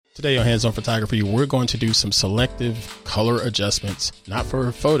Today on Hands On Photography, we're going to do some selective color adjustments, not for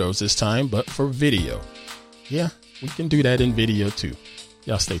photos this time, but for video. Yeah, we can do that in video too.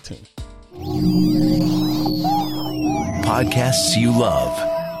 Y'all stay tuned. Podcasts you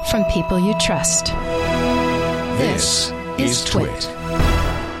love. From people you trust. This is Twit.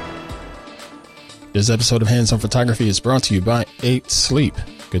 This episode of Hands On Photography is brought to you by 8 Sleep.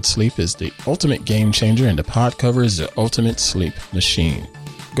 Good sleep is the ultimate game changer, and the pod cover is the ultimate sleep machine.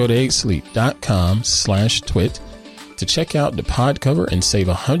 Go to 8sleep.com/twit to check out the pod cover and save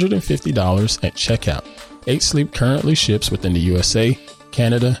 $150 at checkout. 8 Sleep currently ships within the USA,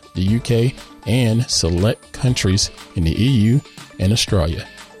 Canada, the UK, and select countries in the EU and Australia.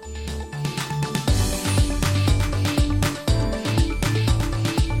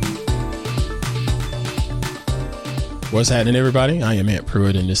 What's happening, everybody? I am Ant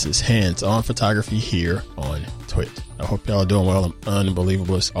Pruitt, and this is Hands On Photography here on Twit. I hope y'all are doing well and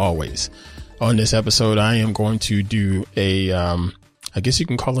unbelievable as always. On this episode, I am going to do a, I guess you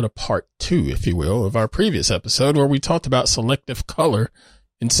can call it a part 2, if you will, of our previous episode where we talked about selective color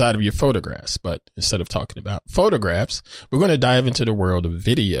inside of your photographs. But instead of talking about photographs, we're going to dive into the world of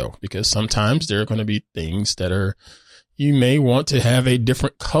video, because sometimes there are going to be things that are, you may want to have a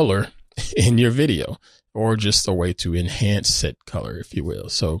different color in your video, or just a way to enhance said color, if you will.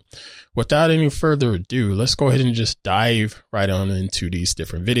 So without any further ado, let's go ahead and just dive right on into these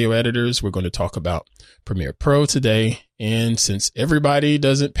different video editors. We're going to talk about Premiere Pro today. And since everybody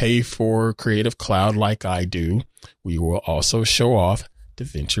doesn't pay for Creative Cloud like I do, we will also show off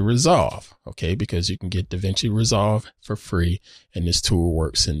DaVinci Resolve, okay? Because you can get DaVinci Resolve for free, and this tool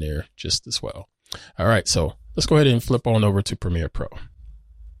works in there just as well. All right, so let's go ahead and flip on over to Premiere Pro.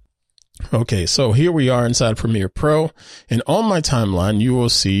 Okay, so here we are inside Premiere Pro, and on my timeline, you will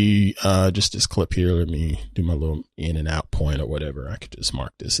see just this clip here. Let me do my little in and out point or whatever. I could just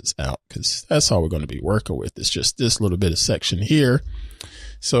mark this as out because that's all we're going to be working with. It's just this little bit of section here.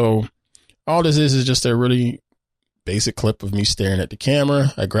 So all this is just a really basic clip of me staring at the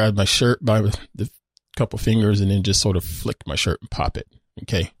camera. I grab my shirt by the couple fingers and then just sort of flick my shirt and pop it.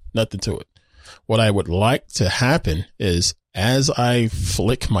 Okay, nothing to it. What I would like to happen is, as I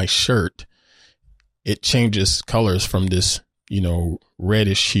flick my shirt, it changes colors from this,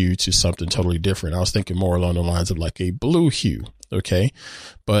 reddish hue to something totally different. I was thinking more along the lines of like a blue hue. Okay.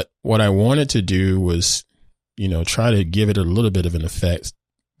 But what I wanted to do was, try to give it a little bit of an effect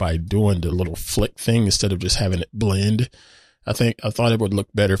by doing the little flick thing instead of just having it blend. I thought it would look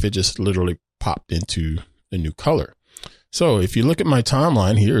better if it just literally popped into a new color. So if you look at my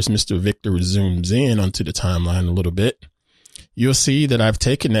timeline, here as Mr. Victor zooms in onto the timeline a little bit, you'll see that I've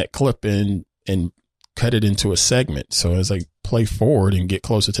taken that clip and cut it into a segment. So as I play forward and get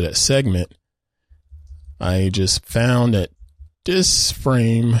closer to that segment, I just found that this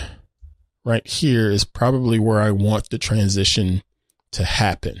frame right here is probably where I want the transition to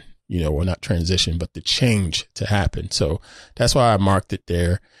happen. Well, not transition, but the change to happen. So that's why I marked it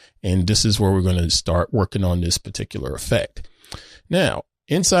there. And this is where we're going to start working on this particular effect. Now,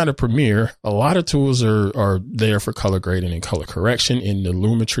 inside of Premiere, a lot of tools are there for color grading and color correction in the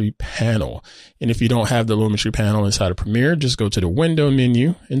Lumetri panel. And if you don't have the Lumetri panel inside of Premiere, just go to the window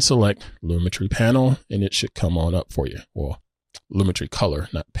menu and select Lumetri panel, and it should come on up for you. Well, Lumetri color,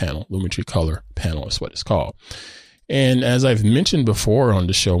 not panel. Lumetri color panel is what it's called. And as I've mentioned before on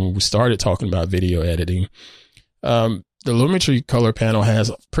the show, when we started talking about video editing, the Lumetri color panel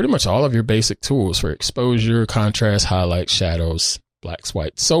has pretty much all of your basic tools for exposure, contrast, highlights, shadows, blacks,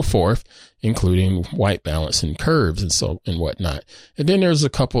 whites, so forth, including white balance and curves and whatnot. And then there's a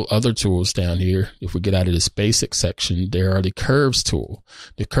couple other tools down here. If we get out of this basic section, there are the curves tool.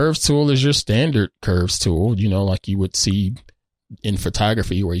 The curves tool is your standard curves tool, like you would see in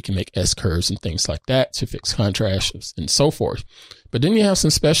photography, where you can make S curves and things like that to fix contrast and so forth. But then you have some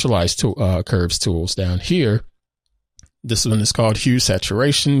specialized curves tools down here. This one is called hue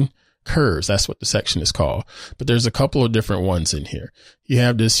saturation curves. That's what the section is called. But there's a couple of different ones in here. You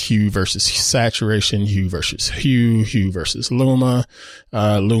have this hue versus saturation, hue versus hue, hue versus luma,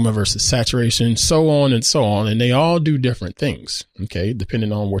 luma versus saturation, so on and so on. And they all do different things, okay,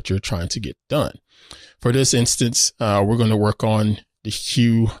 depending on what you're trying to get done. For this instance, we're going to work on the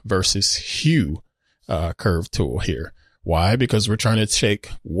hue versus hue curve tool here. Why? Because we're trying to take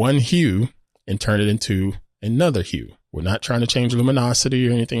one hue and turn it into another hue. We're not trying to change luminosity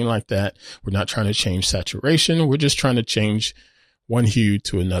or anything like that. We're not trying to change saturation. We're just trying to change one hue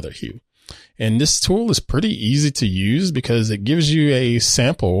to another hue. And this tool is pretty easy to use because it gives you a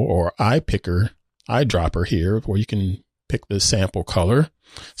sample or eyedropper here where you can pick the sample color.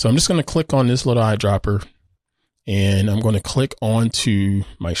 So I'm just going to click on this little eyedropper and I'm going to click onto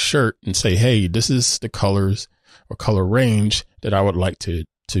my shirt and say, hey, this is the colors or color range that I would like to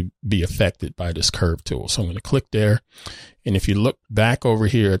be affected by this curve tool. So I'm going to click there. And if you look back over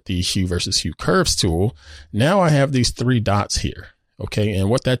here at the hue versus hue curves tool, now I have these 3 dots here. Okay. And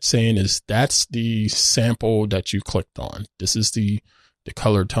what that's saying is that's the sample that you clicked on. This is the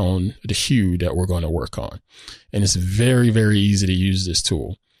color tone, the hue that we're going to work on. And it's very, very easy to use this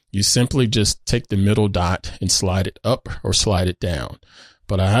tool. You simply just take the middle dot and slide it up or slide it down.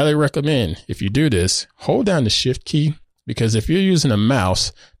 But I highly recommend if you do this, hold down the shift key, because if you're using a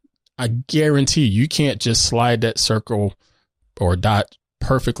mouse, I guarantee you can't just slide that circle or dot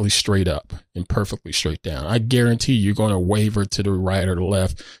perfectly straight up and perfectly straight down. I guarantee you're going to waver to the right or the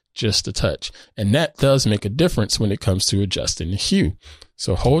left just a touch. And that does make a difference when it comes to adjusting the hue.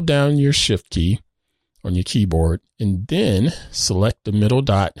 So hold down your shift key on your keyboard and then select the middle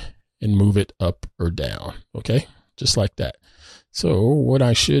dot and move it up or down. Okay. Just like that. So what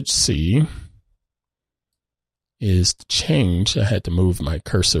I should see is the change. I had to move my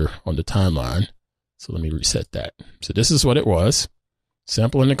cursor on the timeline. So let me reset that. So this is what it was.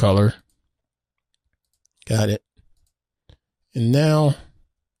 Sampling the color. Got it. And now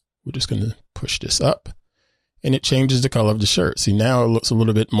we're just going to push this up and it changes the color of the shirt. See, now it looks a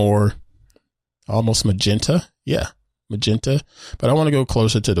little bit more almost magenta. Yeah, magenta. But I want to go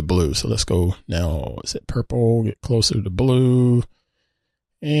closer to the blue. So let's go now. Is it purple? Get closer to the blue.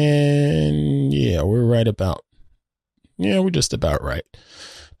 And yeah, we're just about right.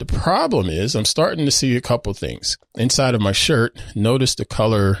 The problem is I'm starting to see a couple things inside of my shirt. Notice the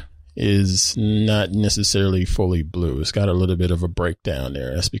color is not necessarily fully blue. It's got a little bit of a breakdown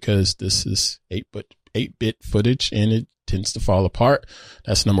there. That's because this is 8-bit footage and it tends to fall apart.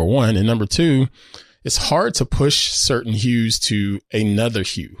 That's number one. And number two, it's hard to push certain hues to another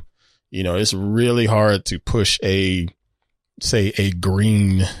hue. You know, it's really hard to push say a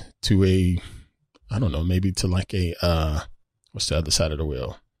green to I don't know, maybe to like what's the other side of the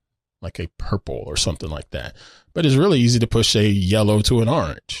wheel? Like a purple or something like that. But it's really easy to push a yellow to an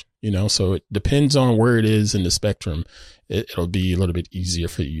orange, you know, so it depends on where it is in the spectrum. It'll be a little bit easier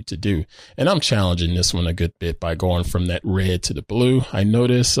for you to do. And I'm challenging this one a good bit by going from that red to the blue. I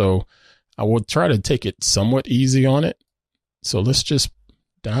noticed, so I will try to take it somewhat easy on it. So let's just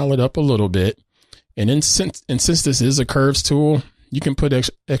dial it up a little bit. And then since this is a curves tool, you can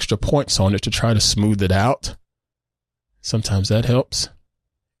put extra points on it to try to smooth it out. Sometimes that helps.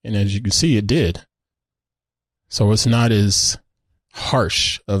 And as you can see, it did. So it's not as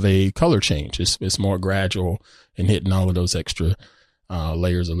harsh of a color change. It's more gradual and hitting all of those extra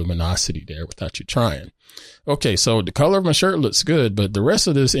layers of luminosity there without you trying. Okay, so the color of my shirt looks good, but the rest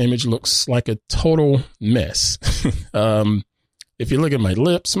of this image looks like a total mess. If you look at my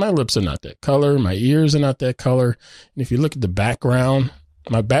lips are not that color. My ears are not that color. And if you look at the background,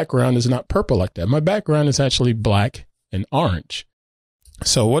 my background is not purple like that. My background is actually black and orange.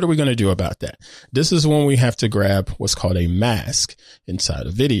 So what are we going to do about that? This is when we have to grab what's called a mask inside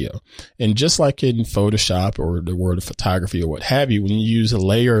a video. And just like in Photoshop or the world of photography or what have you, when you use a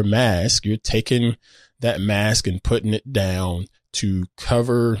layer mask, you're taking that mask and putting it down to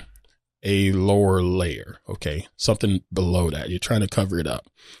cover a lower layer. Okay. Something below that. You're trying to cover it up,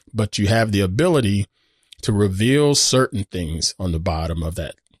 but you have the ability to reveal certain things on the bottom of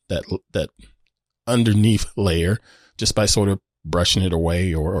that underneath layer just by sort of brushing it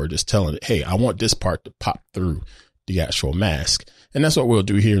away or just telling it, hey, I want this part to pop through the actual mask. And that's what we'll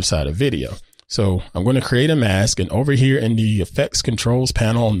do here inside a video. So I'm going to create a mask, and over here in the effects controls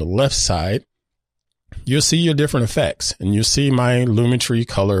panel on the left side, you'll see your different effects, and you'll see my Lumetri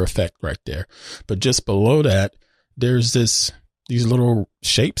color effect right there. But just below that, there's these little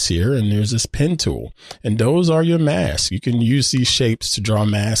shapes here, and there's this pen tool, and those are your masks. You can use these shapes to draw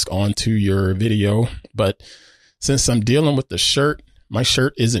mask onto your video, but since I'm dealing with the shirt, my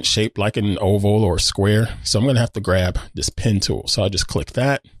shirt isn't shaped like an oval or a square. So I'm going to have to grab this pen tool. So I'll just click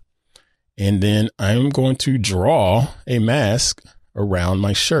that. And then I'm going to draw a mask around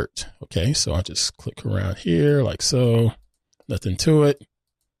my shirt. Okay. So I'll just click around here like so, nothing to it.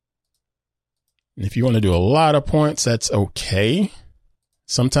 And if you want to do a lot of points, that's okay.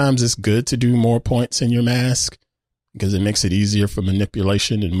 Sometimes it's good to do more points in your mask because it makes it easier for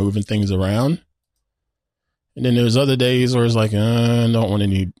manipulation and moving things around. And then there's other days where it's like, really don't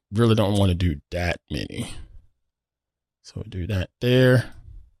want to do that many. So we'll do that there.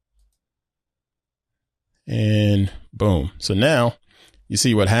 And boom. So now you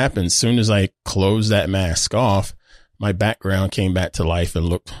see what happens. As soon as I close that mask off, my background came back to life and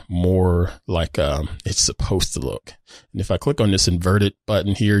looked more like it's supposed to look. And if I click on this inverted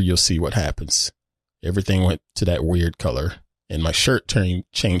button here, you'll see what happens. everything went to that weird color, and my shirt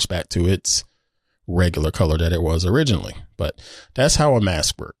changed back to its regular color that it was originally. But that's how a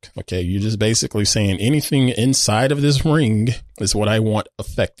mask works. Okay. You're just basically saying anything inside of this ring is what I want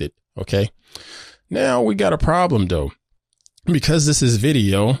affected. Okay. Now we got a problem though, because this is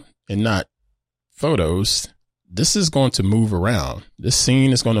video and not photos. This is going to move around. This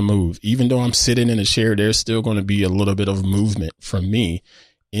scene is going to move. Even though I'm sitting in a chair, there's still going to be a little bit of movement from me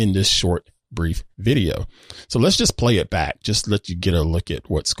in this short, brief video. So let's just play it back. Just let you get a look at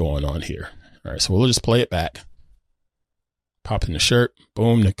what's going on here. All right. So we'll just play it back. Pop in the shirt.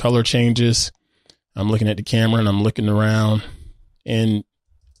 Boom. The color changes. I'm looking at the camera and I'm looking around, and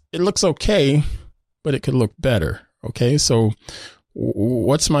it looks okay, but it could look better. Okay. So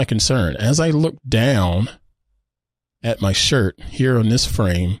what's my concern? As I look down at my shirt here on this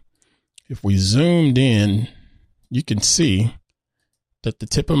frame, if we zoomed in, you can see that the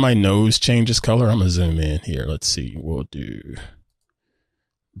tip of my nose changes color. I'm going to zoom in here. Let's see. We'll do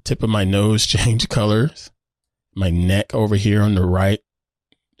the tip of my nose change colors. My neck over here on the right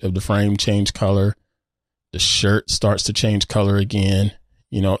of the frame change color. The shirt starts to change color again,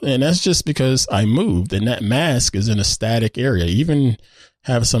 and that's just because I moved, and that mask is in a static area. Even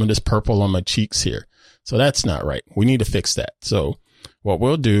have some of this purple on my cheeks here. So that's not right. We need to fix that. So what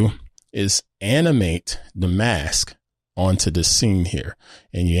we'll do is animate the mask onto the scene here.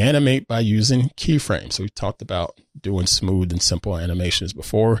 And you animate by using keyframes. So we talked about doing smooth and simple animations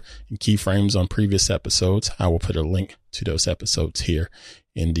before, and keyframes on previous episodes. I will put a link to those episodes here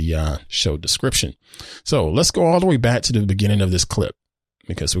in the show description. So let's go all the way back to the beginning of this clip,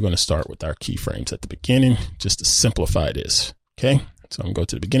 because we're going to start with our keyframes at the beginning just to simplify this. Okay. So I'm going to go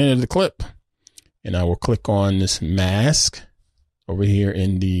to the beginning of the clip. And I will click on this mask over here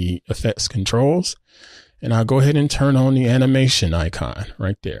in the effects controls. And I'll go ahead and turn on the animation icon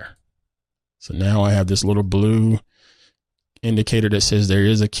right there. So now I have this little blue indicator that says there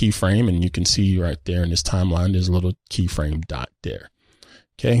is a keyframe. And you can see right there in this timeline, there's a little keyframe dot there.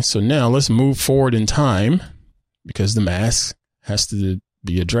 Okay. So now let's move forward in time, because the mask has to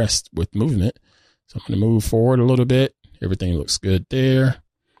be addressed with movement. So I'm going to move forward a little bit. Everything looks good there.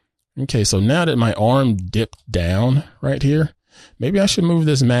 Okay, so now that my arm dipped down right here, maybe I should move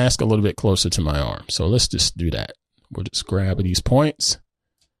this mask a little bit closer to my arm. So let's just do that. We'll just grab these points,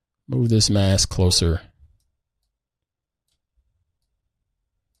 move this mask closer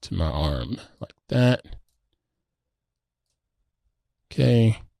to my arm like that.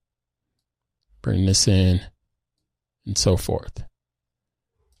 Okay, bring this in and so forth.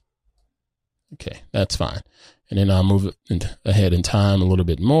 Okay, that's fine. And then I'll move it ahead in time a little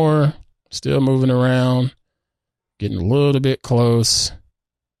bit more. Still moving around, getting a little bit close.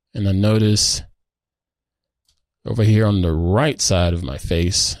 And I notice over here on the right side of my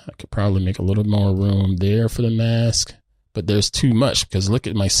face, I could probably make a little more room there for the mask. But there's too much, because look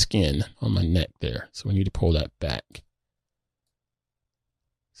at my skin on my neck there. So we need to pull that back.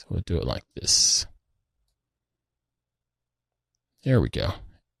 So we'll do it like this. There we go.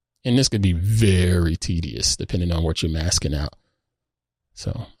 And this could be very tedious depending on what you're masking out.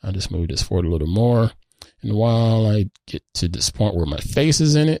 So I'll just move this forward a little more. And while I get to this point where my face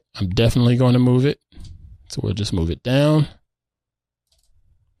is in it, I'm definitely going to move it. So we'll just move it down,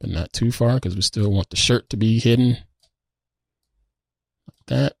 but not too far, because we still want the shirt to be hidden like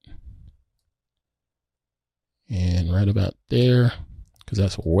that. And right about there, because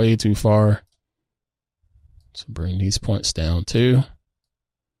that's way too far. So bring these points down too.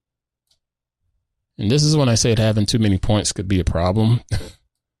 And this is when I said having too many points could be a problem,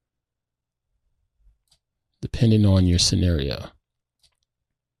 depending on your scenario.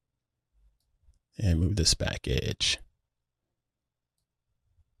 And move this back edge.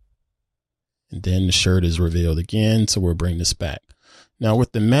 And then the shirt is revealed again, so we'll bring this back. Now,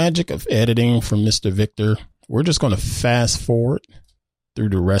 with the magic of editing from Mr. Victor, we're just going to fast forward through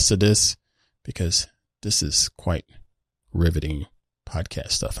the rest of this, because this is quite riveting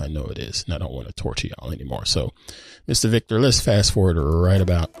podcast stuff. I know it is, and I don't want to torture y'all anymore. So, Mr. Victor, let's fast forward right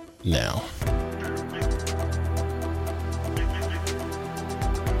about now.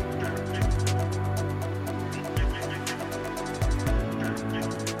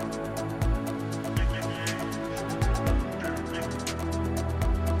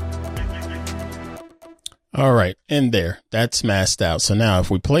 All right, and there, that's masked out. So now if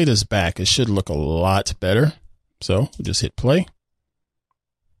we play this back, it should look a lot better. So we'll just hit play.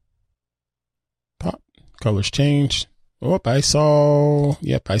 Pop, colors change. Oh, I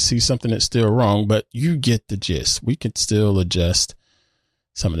see something that's still wrong, but you get the gist. We could still adjust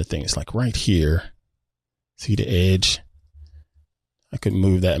some of the things, like right here. See the edge? I could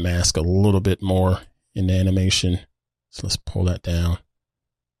move that mask a little bit more in the animation. So let's pull that down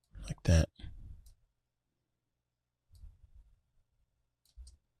like that.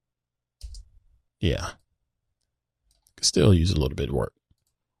 Yeah. Could still use a little bit of work,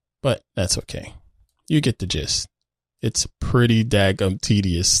 but that's okay. You get the gist. It's pretty daggum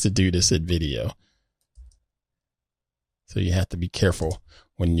tedious to do this in video. So you have to be careful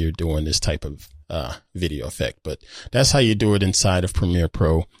when you're doing this type of video effect, but that's how you do it inside of Premiere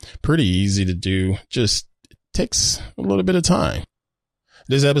Pro. Pretty easy to do. Just takes a little bit of time.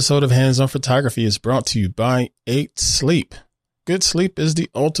 This episode of Hands on Photography is brought to you by 8 Sleep. Good sleep is the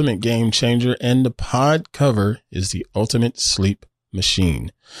ultimate game changer, and the pod cover is the ultimate sleep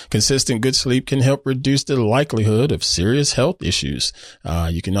machine. Consistent good sleep can help reduce the likelihood of serious health issues.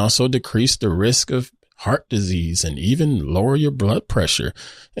 You can also decrease the risk of heart disease and even lower your blood pressure.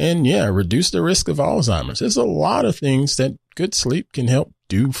 And reduce the risk of Alzheimer's. There's a lot of things that good sleep can help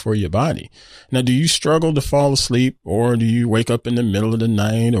do for your body. Now, do you struggle to fall asleep, or do you wake up in the middle of the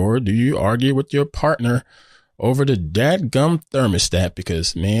night, or do you argue with your partner over the dadgum thermostat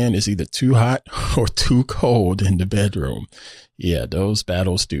because, man, it's either too hot or too cold in the bedroom? Yeah, those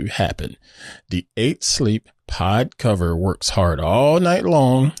battles do happen. The 8 Sleep pod cover works hard all night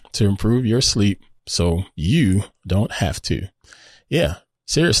long to improve your sleep so you don't have to. Yeah,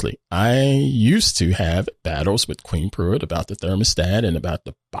 seriously, I used to have battles with Queen Pruitt about the thermostat and about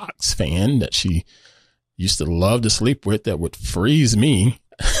the box fan that she used to love to sleep with that would freeze me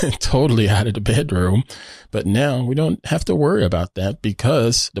totally out of the bedroom. But now we don't have to worry about that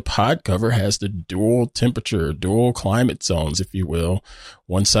because the pod cover has the dual temperature, dual climate zones, if you will.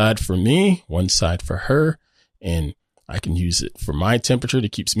 One side for me, one side for her. And I can use it for my temperature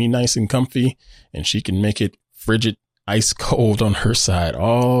that keeps me nice and comfy. And she can make it frigid, ice cold on her side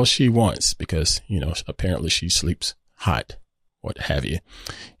all she wants because, apparently she sleeps hot, what have you.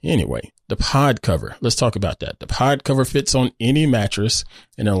 Anyway, the pod cover. Let's talk about that. The pod cover fits on any mattress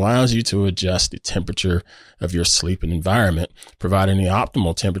and allows you to adjust the temperature of your sleeping environment, providing the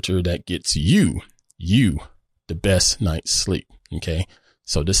optimal temperature that gets you the best night's sleep. Okay.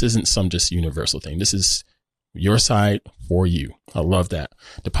 So this isn't some just universal thing. This is your side for you. I love that.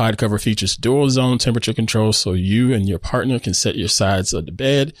 The pod cover features dual zone temperature control, so you and your partner can set your sides of the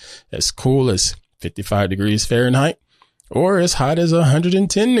bed as cool as 55 degrees Fahrenheit or as hot as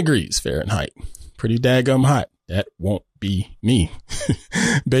 110 degrees Fahrenheit. Pretty daggum hot. That won't be me.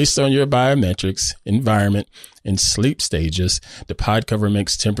 Based on your biometrics, environment, and sleep stages, the pod cover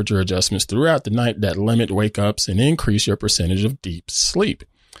makes temperature adjustments throughout the night that limit wake-ups and increase your percentage of deep sleep.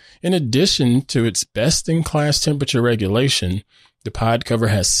 In addition to its best-in-class temperature regulation, the pod cover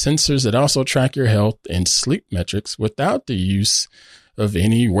has sensors that also track your health and sleep metrics without the use of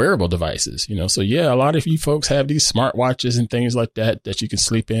any wearable devices. So a lot of you folks have these smartwatches and things like that you can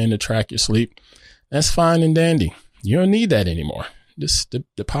sleep in to track your sleep. That's fine and dandy. You don't need that anymore.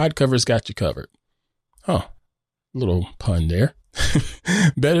 The pod cover's got you covered. Oh, little pun there.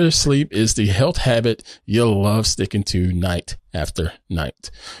 Better sleep is the health habit you'll love sticking to night after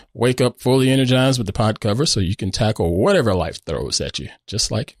night. Wake up fully energized with the pod cover so you can tackle whatever life throws at you, just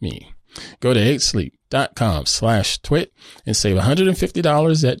like me. Go to 8sleep.com/twit and save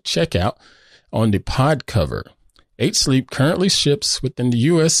 $150 at checkout on the pod cover. 8 Sleep currently ships within the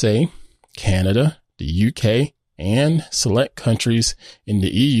USA, Canada, the UK, and select countries in the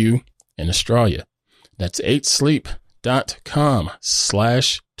EU and Australia. That's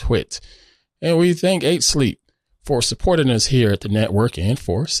 8sleep.com/twit. And we thank 8 Sleep for supporting us here at the network and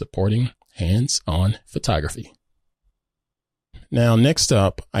for supporting Hands on Photography. Now, next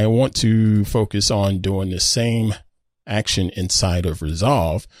up, I want to focus on doing the same action inside of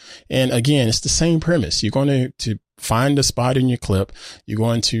Resolve. And again, it's the same premise. You're going to find a spot in your clip. You're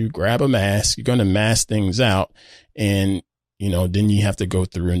going to grab a mask. You're going to mask things out. And, then you have to go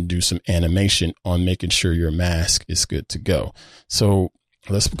through and do some animation on making sure your mask is good to go. So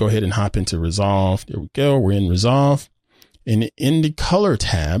let's go ahead and hop into Resolve. There we go. We're in Resolve. And in the color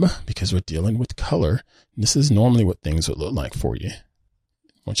tab, because we're dealing with color, this is normally what things would look like for you.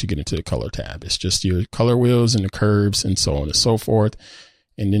 Once you get into the color tab, it's just your color wheels and the curves and so on and so forth.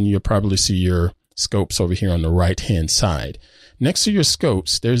 And then you'll probably see your scopes over here on the right hand side. Next to your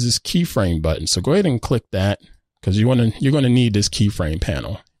scopes, there's this keyframe button. So go ahead and click that because you're going to need this keyframe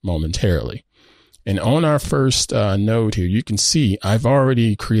panel momentarily. And on our first node here, you can see I've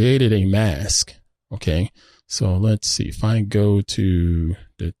already created a mask. Okay. So let's see if I go to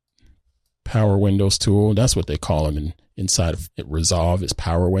the Power Windows tool. That's what they call them inside of Resolve is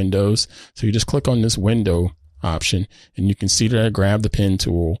Power Windows. So you just click on this window option and you can see that I grabbed the pen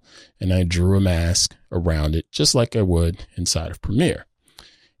tool and I drew a mask around it just like I would inside of Premiere.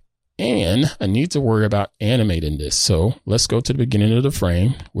 And I need to worry about animating this. So let's go to the beginning of the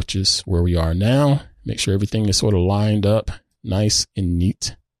frame, which is where we are now. Make sure everything is sort of lined up nice and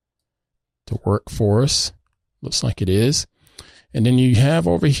neat to work for us. Looks like it is. And then you have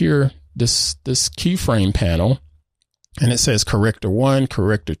over here this keyframe panel, and it says corrector 1,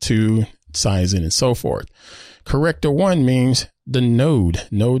 corrector 2, sizing, and so forth. Corrector 1 means the node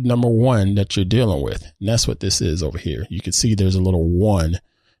number 1 that you're dealing with. And that's what this is over here. You can see there's a little 1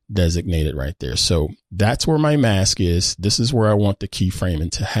 designated right there. So that's where my mask is. This is where I want the keyframing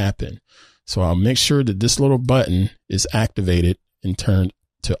to happen. So I'll make sure that this little button is activated and turned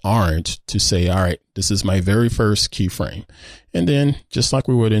to orange to say, all right, this is my very first keyframe. And then just like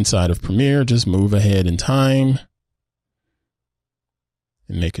we would inside of Premiere, just move ahead in time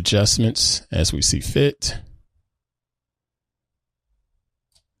and make adjustments as we see fit.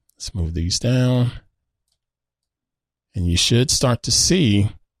 Let's move these down. And you should start to see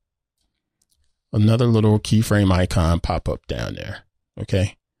another little keyframe icon pop up down there.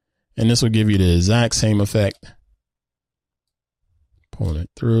 Okay. And this will give you the exact same effect. Pulling it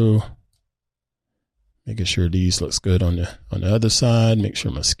through, making sure these looks good on the other side. Make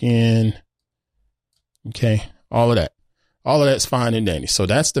sure my skin. Okay. All of that's fine and dandy. So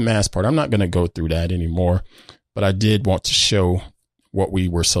that's the mask part. I'm not going to go through that anymore, but I did want to show what we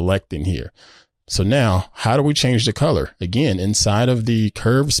were selecting here. So now how do we change the color? Again, inside of the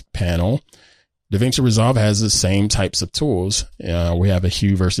curves panel, DaVinci Resolve has the same types of tools. We have a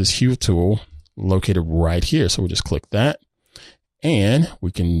hue versus hue tool located right here. So we'll just click that. And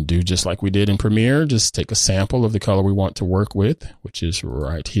we can do just like we did in Premiere, just take a sample of the color we want to work with, which is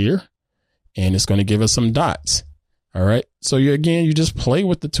right here. And it's going to give us some dots. All right. So you just play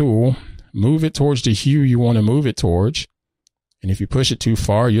with the tool, move it towards the hue you want to move it towards. And if you push it too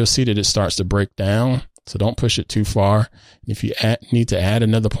far, you'll see that it starts to break down. So don't push it too far. And if you need to add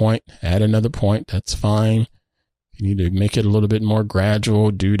another point, that's fine. If you need to make it a little bit more gradual,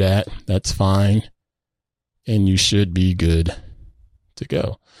 do that. That's fine. And you should be good to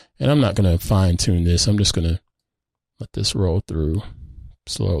go. And I'm not going to fine tune this. I'm just going to let this roll through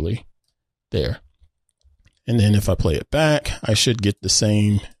slowly there. And then if I play it back, I should get the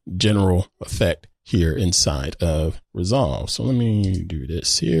same general effect here inside of Resolve. So let me do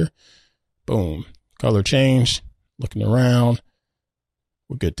this here. Boom. Color change. Looking around.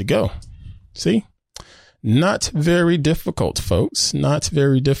 We're good to go. See? Not very difficult, folks. Not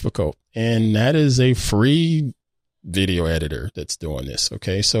very difficult. And that is a free video editor that's doing this.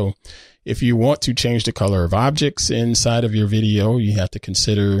 Okay. So if you want to change the color of objects inside of your video, you have to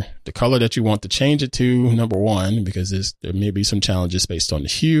consider the color that you want to change it to, number one, because there may be some challenges based on the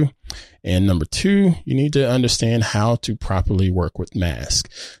hue. And number two, you need to understand how to properly work with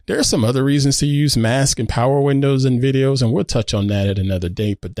mask. There are some other reasons to use mask and power windows in videos, and we'll touch on that at another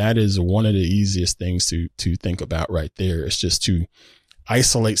date. But that is one of the easiest things to think about right there. It's just to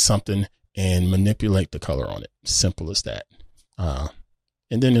isolate something and manipulate the color on it. Simple as that.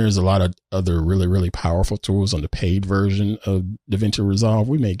 And then there's a lot of other really, really powerful tools on the paid version of DaVinci Resolve.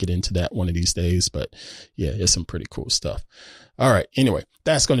 We may get into that one of these days, but yeah, it's some pretty cool stuff. All right. Anyway,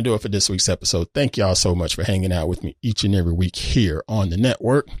 that's going to do it for this week's episode. Thank y'all so much for hanging out with me each and every week here on the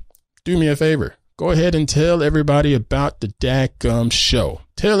network. Do me a favor. Go ahead and tell everybody about the Dadgum Show.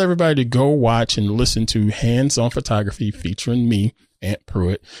 Tell everybody to go watch and listen to Hands on Photography featuring me, Ant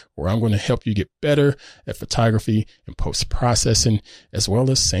Pruitt, where I'm going to help you get better at photography and post-processing, as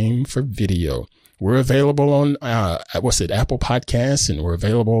well as same for video. We're available on, Apple Podcasts, and we're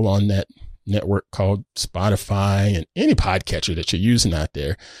available on that network called Spotify and any podcatcher that you're using out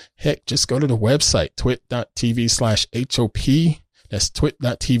there. Heck, just go to the website, twit.tv/HOP. That's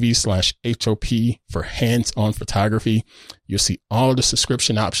twit.tv/HOP for Hands on Photography. You'll see all of the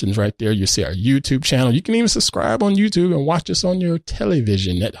subscription options right there. You'll see our YouTube channel. You can even subscribe on YouTube and watch us on your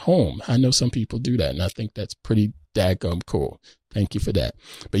television at home. I know some people do that, and I think that's pretty daggum cool. Thank you for that.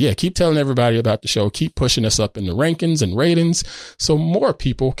 But yeah, keep telling everybody about the show. Keep pushing us up in the rankings and ratings so more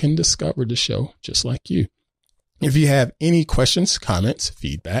people can discover the show just like you. If you have any questions, comments,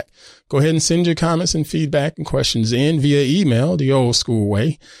 feedback, go ahead and send your comments and feedback and questions in via email, the old school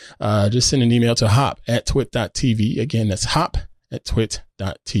way. Just send an email to hop@twit.tv. Again, that's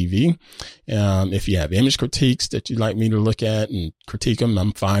hop@twit.tv. If you have image critiques that you'd like me to look at and critique them,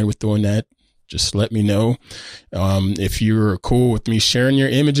 I'm fine with doing that. Just let me know. If you're cool with me sharing your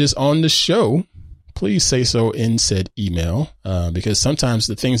images on the show, please say so in said email, because sometimes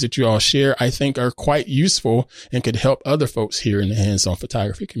the things that you all share, I think, are quite useful and could help other folks here in the hands-on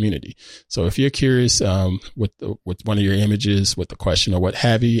photography community. So if you're curious with one of your images, with the question or what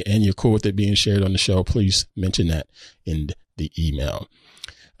have you, and you're cool with it being shared on the show, please mention that in the email.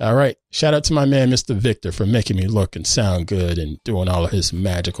 All right. Shout out to my man, Mr. Victor, for making me look and sound good and doing all of his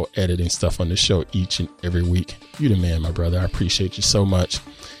magical editing stuff on the show each and every week. You the man, my brother. I appreciate you so much.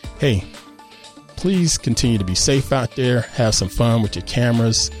 Hey, please continue to be safe out there. Have some fun with your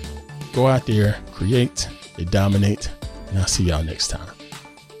cameras. Go out there, create, and dominate. And I'll see y'all next time.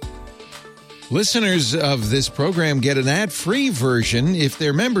 Listeners of this program get an ad-free version if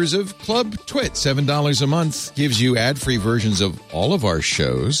they're members of Club Twit. $7 a month gives you ad-free versions of all of our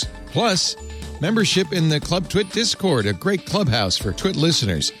shows. Plus, membership in the Club Twit Discord, a great clubhouse for Twit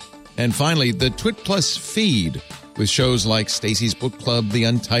listeners. And finally, the Twit Plus feed with shows like Stacy's Book Club, The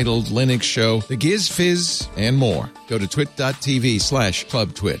Untitled Linux Show, The Giz Fizz, and more. Go to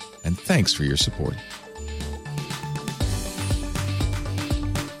twit.tv/clubtwit. And thanks for your support.